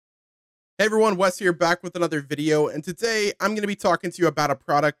Hey everyone, Wes here, back with another video, and today I'm going to be talking to you about a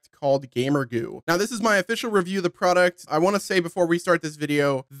product called GamerGoo. Now, this is my official review of the product. I want to say before we start this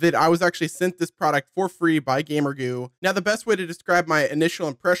video that I was actually sent this product for free by GamerGoo. Now, the best way to describe my initial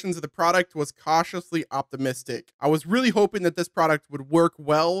impressions of the product was cautiously optimistic. I was really hoping that this product would work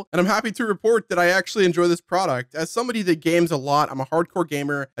well, and I'm happy to report that I actually enjoy this product. As somebody that games a lot, I'm a hardcore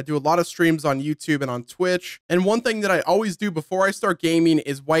gamer. I do a lot of streams on YouTube and on Twitch, and one thing that I always do before I start gaming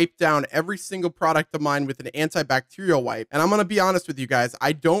is wipe down every single product of mine with an antibacterial wipe. And I'm going to be honest with you guys,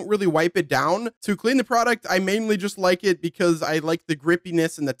 I don't really wipe it down to clean the product. I mainly just like it because I like the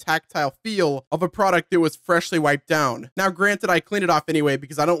grippiness and the tactile feel of a product that was freshly wiped down. Now, granted, I clean it off anyway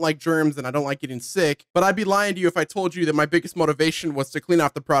because I don't like germs and I don't like getting sick, but I'd be lying to you if I told you that my biggest motivation was to clean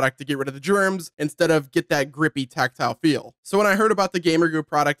off the product to get rid of the germs instead of get that grippy tactile feel. So when I heard about the GamerGoo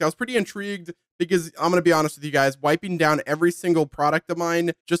product, I was pretty intrigued because I'm going to be honest with you guys, wiping down every single product of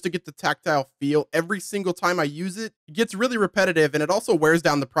mine just to get the tactile feel every single time I use it, it gets really repetitive and it also wears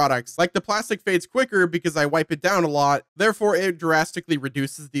down the products. Like the plastic fades quicker because I wipe it down a lot, therefore it drastically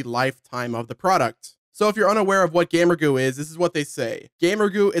reduces the lifetime of the product. So if you're unaware of what GamerGoo is, this is what they say.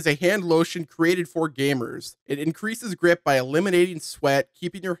 GamerGoo is a hand lotion created for gamers. It increases grip by eliminating sweat,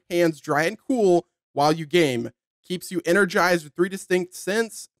 keeping your hands dry and cool while you game. Keeps you energized with 3 distinct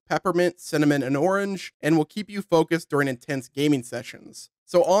scents: peppermint, cinnamon, and orange, and will keep you focused during intense gaming sessions.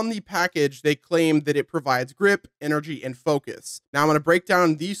 So on the package, they claim that it provides grip, energy, and focus. Now I'm going to break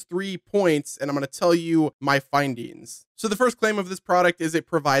down these 3 points and I'm going to tell you my findings. So the first claim of this product is it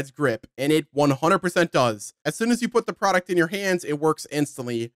provides grip, and it 100% does. As soon as you put the product in your hands, it works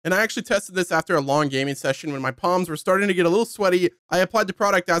instantly. And I actually tested this after a long gaming session when my palms were starting to get a little sweaty. I applied the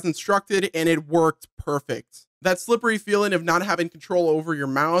product as instructed and it worked perfect. That slippery feeling of not having control over your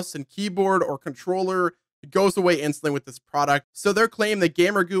mouse and keyboard or controller, it goes away instantly with this product. So their claim that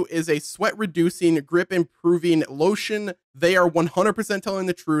GamerGoo is a sweat reducing, grip improving lotion, they are 100% telling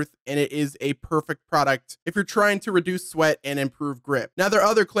the truth, and it is a perfect product if you're trying to reduce sweat and improve grip. Now, their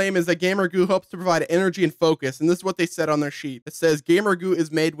other claim is that GamerGoo helps to provide energy and focus, and this is what they said on their sheet. It says GamerGoo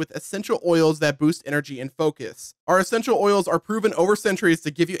is made with essential oils that boost energy and focus. Our essential oils are proven over centuries to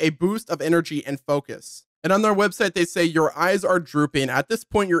give you a boost of energy and focus. And on their website, they say your eyes are drooping. At this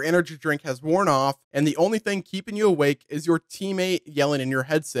point, your energy drink has worn off, and the only thing keeping you awake is your teammate yelling in your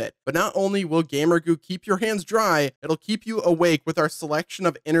headset. But not only will GamerGoo keep your hands dry, it'll keep you awake with our selection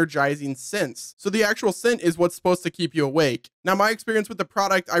of energizing scents. So the actual scent is what's supposed to keep you awake. Now, my experience with the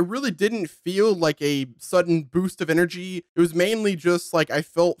product, I really didn't feel like a sudden boost of energy. It was mainly just like I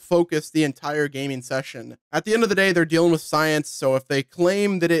felt focused the entire gaming session. At the end of the day, they're dealing with science, so if they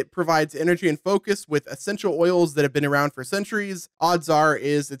claim that it provides energy and focus with essential oils that have been around for centuries, odds are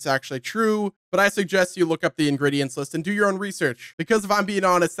it's actually true. But I suggest you look up the ingredients list and do your own research, because if I'm being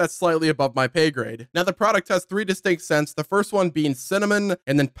honest, that's slightly above my pay grade. Now, the product has 3 distinct scents, the first one being cinnamon,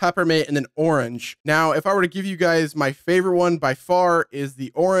 and then peppermint, and then orange. Now, if I were to give you guys my favorite one by far is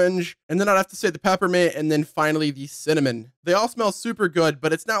the orange, and then I'd have to say the peppermint, and then finally the cinnamon. They all smell super good,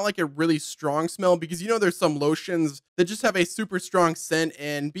 but it's not like a really strong smell, because you know there's some lotions that just have a super strong scent,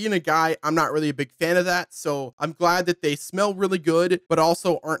 and being a guy, I'm not really a big fan of that, so I'm glad that they smell really good, but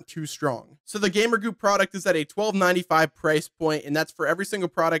also aren't too strong. So the GamerGoo product is at a $12.95 price point, and that's for every single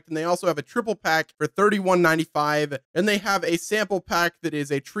product. And they also have a triple pack for $31.95, and they have a sample pack that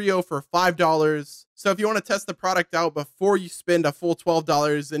is a trio for $5. So if you want to test the product out before you spend a full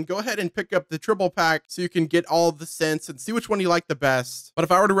 $12, then go ahead and pick up the triple pack so you can get all of the scents and see which one you like the best. But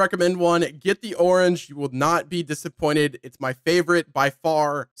if I were to recommend one, get the orange. You will not be disappointed. It's my favorite by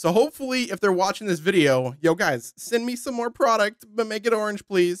far. So hopefully if they're watching this video, yo guys, send me some more product, but make it orange,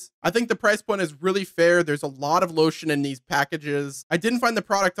 please. I think the price point is really fair. There's a lot of lotion in these packages. I didn't find the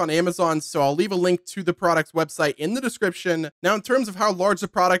product on Amazon, so I'll leave a link to the product's website in the description. Now, in terms of how large the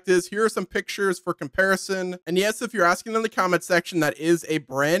product is, here are some pictures for comparison. And yes, if you're asking in the comment section, that is a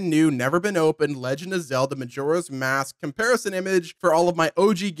brand new, never been opened Legend of Zelda Majora's Mask comparison image for all of my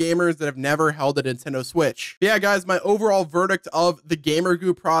OG gamers that have never held a Nintendo Switch. But yeah, guys, my overall verdict of the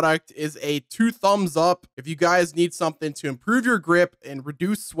GamerGoo product is a 2 thumbs up. If you guys need something to improve your grip and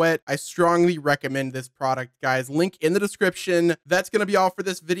reduce sweat, I strongly recommend this product, guys. Link in the description. That's going to be all for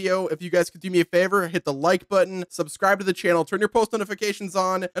this video. If you guys could do me a favor, hit the like button, subscribe to the channel, turn your post notifications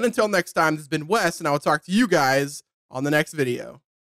on, and until next time, this has been Wes, and I will talk to you guys on the next video.